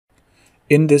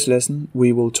In this lesson,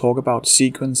 we will talk about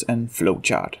sequence and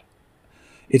flowchart.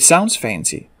 It sounds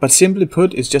fancy, but simply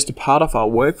put, it's just a part of our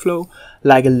workflow,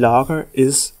 like a logger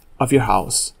is of your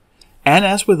house. And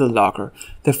as with a logger,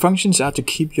 the functions are to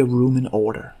keep your room in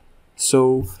order.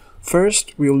 So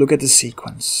first, we'll look at the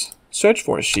sequence. Search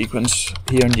for a sequence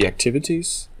here in the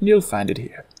activities, and you'll find it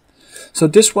here. So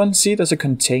this one, see it as a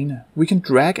container. We can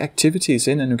drag activities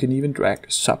in, and we can even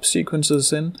drag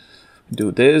subsequences in. Do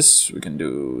this, we can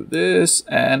do this,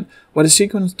 and what a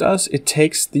sequence does, it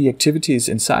takes the activities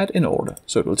inside in order.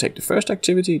 So it will take the first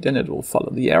activity, then it will follow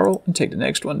the arrow and take the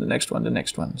next one, the next one, the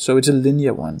next one. So it's a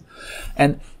linear one.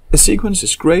 And a sequence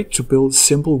is great to build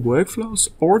simple workflows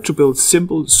or to build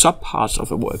simple subparts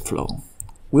of a workflow.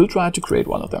 We'll try to create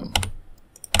one of them.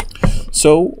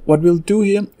 So what we'll do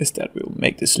here is that we'll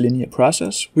make this linear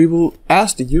process. We will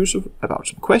ask the user about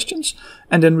some questions,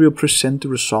 and then we'll present the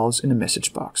results in a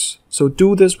message box. So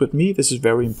do this with me. This is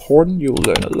very important. You will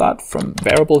learn a lot from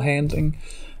variable handling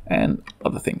and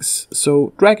other things.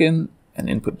 So drag in an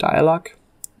input dialog.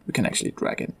 We can actually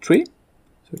drag in 3.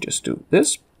 So just do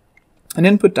this. An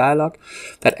input dialog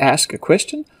that asks a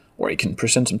question, or you can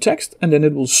present some text, and then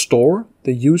it will store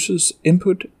the user's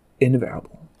input in a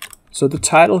variable. So the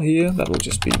title here, that will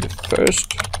just be the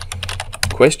first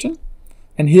question.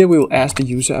 And here we will ask the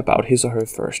user about his or her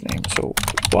first name. So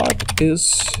what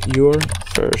is your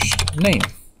first name?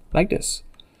 Like this.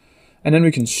 And then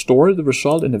we can store the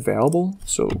result in a variable.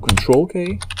 So Control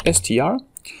K, str.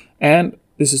 And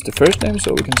this is the first name,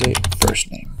 so we can say first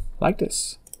name. Like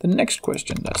this. The next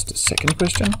question, that's the second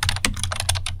question.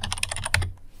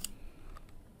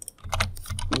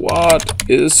 What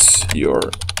is your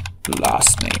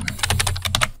last name?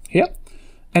 Here,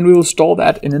 and we will store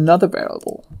that in another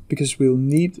variable because we'll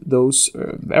need those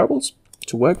variables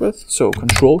to work with. So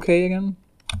Control K again,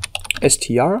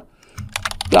 str,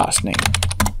 last name,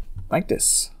 like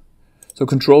this. So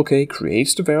Control K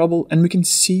creates the variable, and we can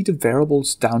see the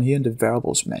variables down here in the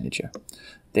variables manager.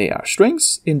 They are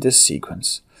strings in this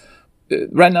sequence.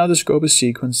 Right now the scope is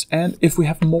sequence, and if we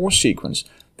have more sequence,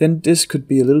 then this could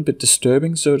be a little bit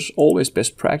disturbing, so it's always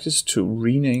best practice to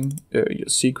rename your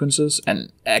sequences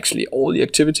and actually all the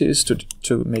activities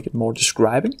to make it more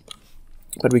describing.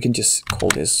 But we can just call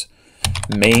this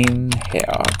main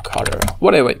hair color,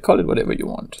 whatever, call it whatever you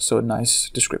want. So a nice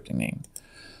descriptive name.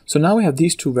 So now we have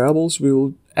these two variables. We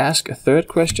will ask a third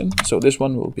question. So this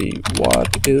one will be,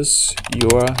 what is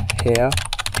your hair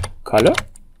color?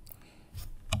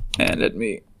 And let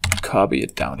me copy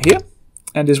it down here.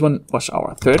 And this one was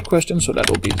our third question, so that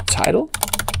will be the title.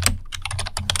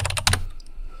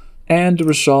 And the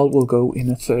result will go in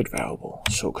a third variable.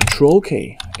 So Control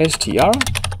K, str,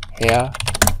 hair,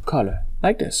 color,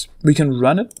 like this. We can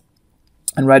run it,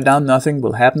 and right now nothing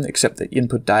will happen except the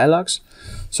input dialogs.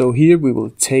 So here we will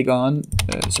take on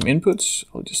some inputs.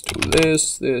 I'll just do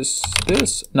this, this,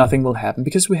 this. Nothing will happen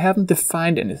because we haven't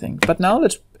defined anything. But now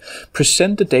let's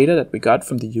present the data that we got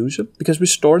from the user because we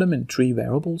store them in 3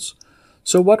 variables.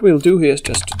 So what we'll do here is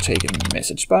just to take a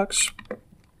message box.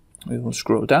 We will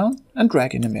scroll down and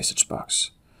drag in a message box.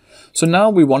 So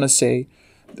now we want to say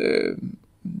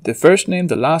the first name,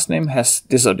 the last name has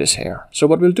this or this hair. So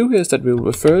what we'll do here is that we'll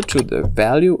refer to the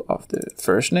value of the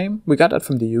first name. We got that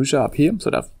from the user up here,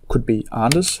 so that could be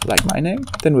Anders, like my name.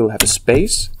 Then we'll have a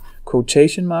space,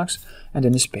 quotation marks, and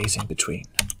then a space in between.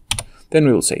 Then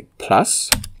we will say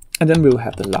plus, and then we'll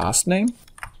have the last name,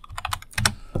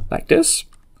 like this.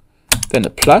 Then a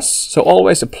plus, so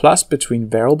always a plus between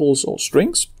variables or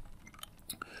strings.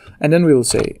 And then we'll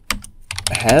say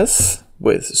has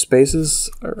with spaces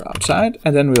outside,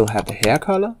 and then we'll have the hair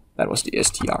color, that was the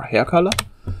str hair color,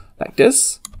 like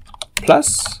this,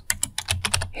 plus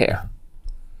hair.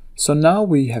 So now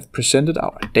we have presented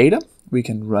our data. We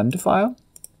can run the file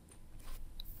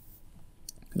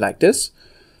like this.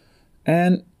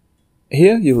 And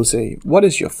here you will say, what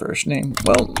is your first name?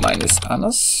 Well, mine is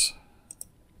Anders.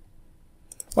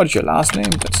 What is your last name?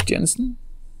 That's Jensen.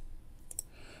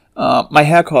 My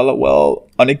hair color, well,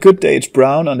 on a good day it's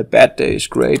brown, on a bad day it's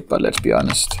gray, but let's be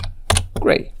honest,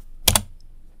 gray.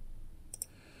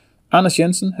 Anders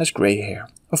Jensen has gray hair.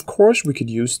 Of course, we could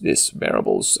use these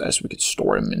variables as we could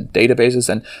store them in databases,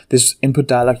 and this input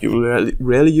dialog, you will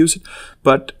rarely use it,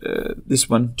 but this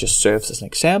one just serves as an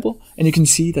example, and you can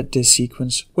see that this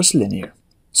sequence was linear.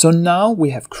 So now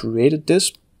we have created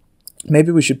this.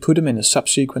 Maybe we should put them in a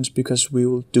subsequence because we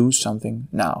will do something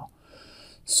now.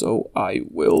 So I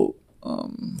will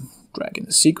drag in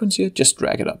the sequence here, just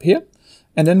drag it up here.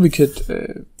 And then we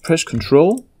could press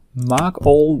Control, mark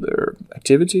all their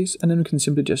activities, and then we can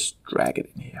simply just drag it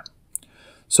in here.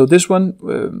 So this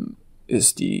one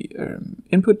is the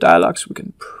input dialogs. We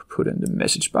can put in the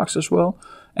message box as well.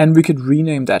 And we could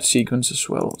rename that sequence as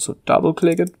well. So double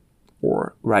click it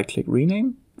or right click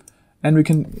rename. And we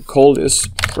can call this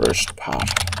first part.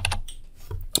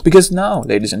 Because now,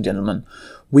 ladies and gentlemen,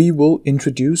 we will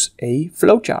introduce a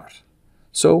flowchart.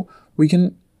 So we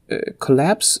can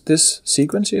collapse this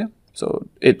sequence here so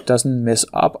it doesn't mess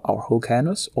up our whole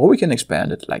canvas, or we can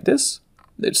expand it like this.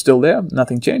 It's still there,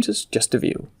 nothing changes, just the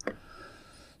view.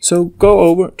 So go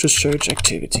over to search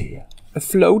activity. A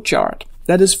flowchart,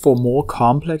 that is for more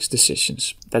complex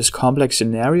decisions. That is complex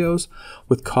scenarios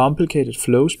with complicated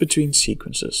flows between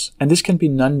sequences. And this can be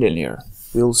nonlinear,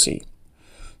 we'll see.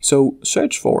 So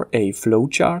search for a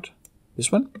flowchart,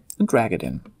 this one, and drag it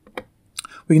in.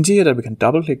 We can see here that we can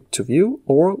double click to view,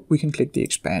 or we can click the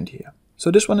expand here. So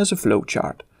this one is a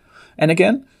flowchart. And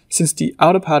again, since the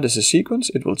outer part is a sequence,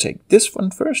 it will take this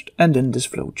one first and then this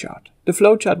flowchart. The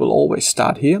flowchart will always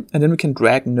start here, and then we can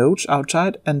drag nodes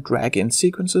outside and drag in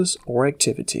sequences or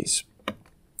activities.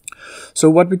 So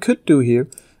what we could do here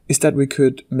is that we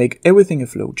could make everything a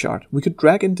flowchart. We could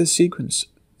drag in this sequence,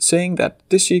 saying that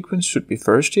this sequence should be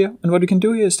first here. And what we can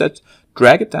do here is that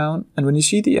drag it down, and when you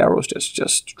see the arrows,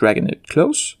 just dragging it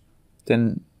close,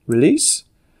 then release.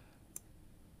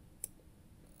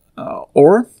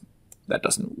 Or that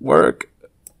doesn't work.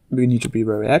 We need to be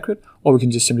very accurate, or we can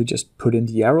just simply put in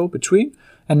the arrow between.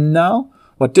 And now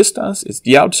what this does is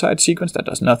the outside sequence that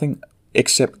does nothing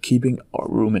except keeping our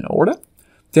room in order.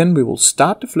 Then we will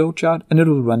start the flowchart and it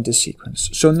will run this sequence.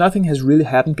 So nothing has really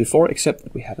happened before except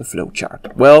that we have a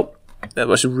flowchart. Well, there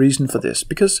was a reason for this,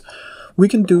 because we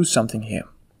can do something here.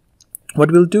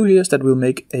 What we'll do here is that we'll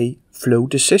make a flow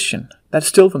decision. That's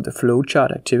still from the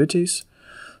flowchart activities.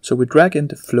 So we drag in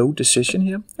the flow decision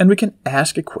here, and we can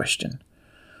ask a question.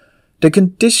 The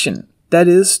condition, that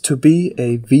is to be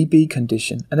a VB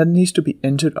condition, and that needs to be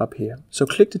entered up here. So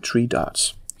click the 3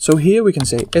 dots. So here we can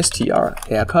say str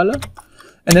hair color,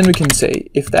 and then we can say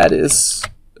if that is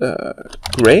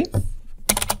gray,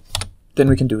 then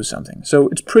we can do something. So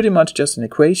it's pretty much just an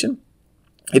equation.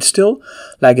 It's still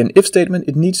like an if statement.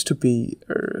 It needs to be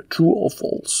true or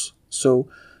false. So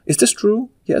is this true?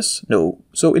 Yes, no.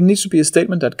 So it needs to be a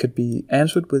statement that could be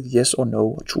answered with yes or no,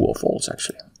 or true or false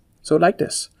actually. So like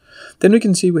this. Then we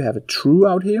can see we have a true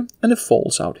out here and a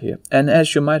false out here. And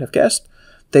as you might have guessed,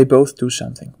 they both do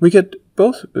something. We could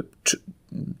both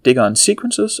dig on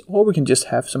sequences, or we can just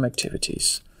have some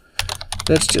activities.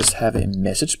 Let's just have a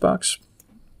message box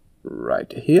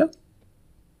right here.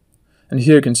 And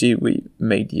here you can see we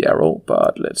made the arrow,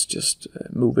 but let's just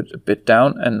move it a bit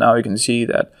down. And now you can see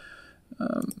that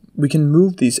we can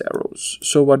move these arrows.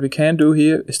 So what we can do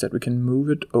here is that we can move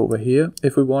it over here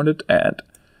if we wanted, and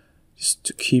just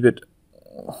to keep it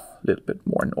a little bit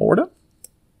more in order,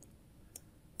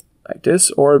 like this.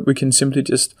 Or we can simply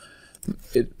just,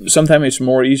 sometimes it's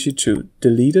more easy to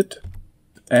delete it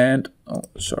and,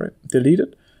 delete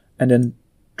it and then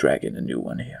drag in a new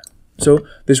one here. So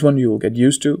this one you will get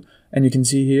used to, and you can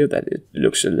see here that it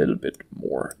looks a little bit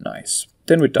more nice.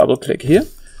 Then we double click here,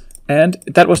 and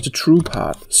that was the true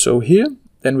part. So here,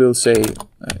 then we'll say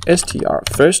str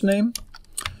first name,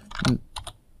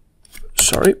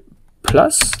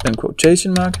 plus, then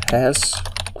quotation mark, has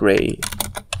gray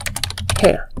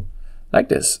hair, like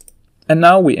this. And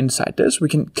now we inside this, we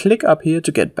can click up here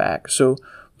to get back. So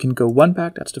we can go one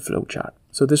back, that's the flowchart.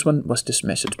 So this one was this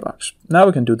message box. Now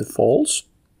we can do the false.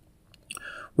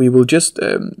 We will just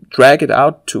drag it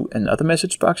out to another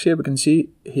message box here. We can see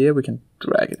here we can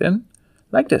drag it in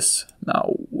like this.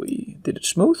 Now we did it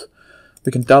smooth.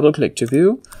 We can double click to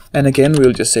view, and again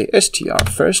we'll just say str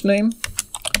first name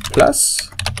plus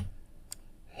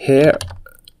hair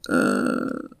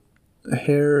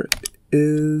hair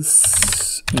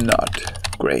is not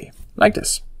gray, like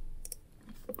this.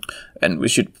 And we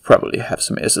should probably have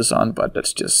some S's on, but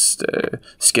let's just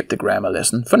skip the grammar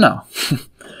lesson for now.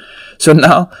 So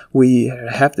now we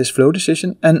have this flow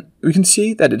decision, and we can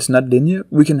see that it's not linear.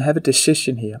 We can have a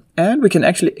decision here, and we can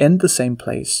actually end the same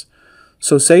place.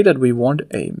 So say that we want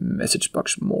a message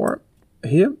box more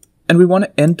here, and we want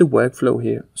to end the workflow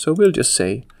here. So we'll just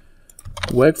say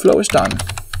workflow is done.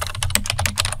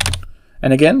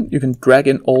 And again, you can drag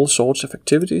in all sorts of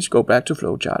activities, go back to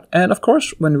flowchart. And of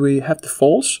course, when we have the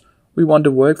false, we want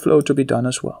the workflow to be done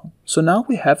as well. So now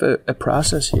we have a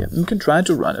process here. We can try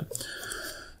to run it.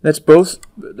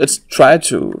 Let's try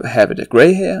to have it a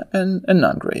gray hair and a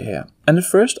non-gray hair. And at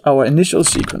first, our initial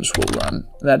sequence will run.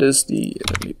 That is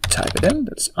let me type it in,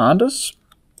 that's Anders.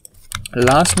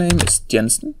 Last name is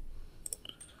Jensen.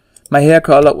 My hair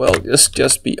color, well,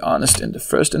 just be honest in the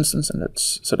first instance, and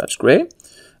that's gray.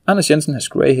 Anders Jensen has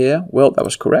gray hair. Well, that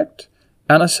was correct.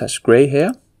 Anders has gray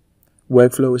hair.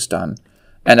 Workflow is done.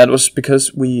 And that was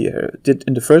because we did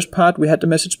in the first part, we had the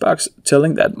message box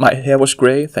telling that my hair was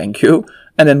gray, thank you.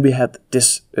 And then we had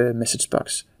this message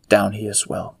box down here as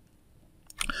well.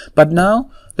 But now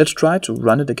let's try to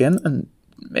run it again and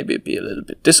maybe be a little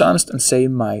bit dishonest and say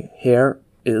my hair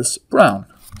is brown.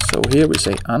 So here we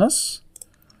say Anders.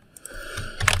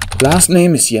 Last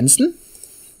name is Jensen.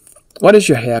 What is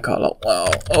your hair color?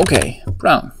 Well, okay,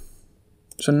 brown.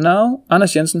 So now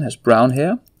Anders Jensen has brown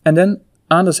hair, and then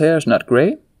Anders' hair is not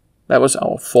gray. That was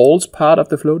our false part of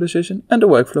the flow decision, and the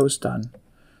workflow is done.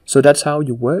 So that's how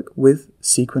you work with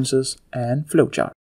sequences and flowchart.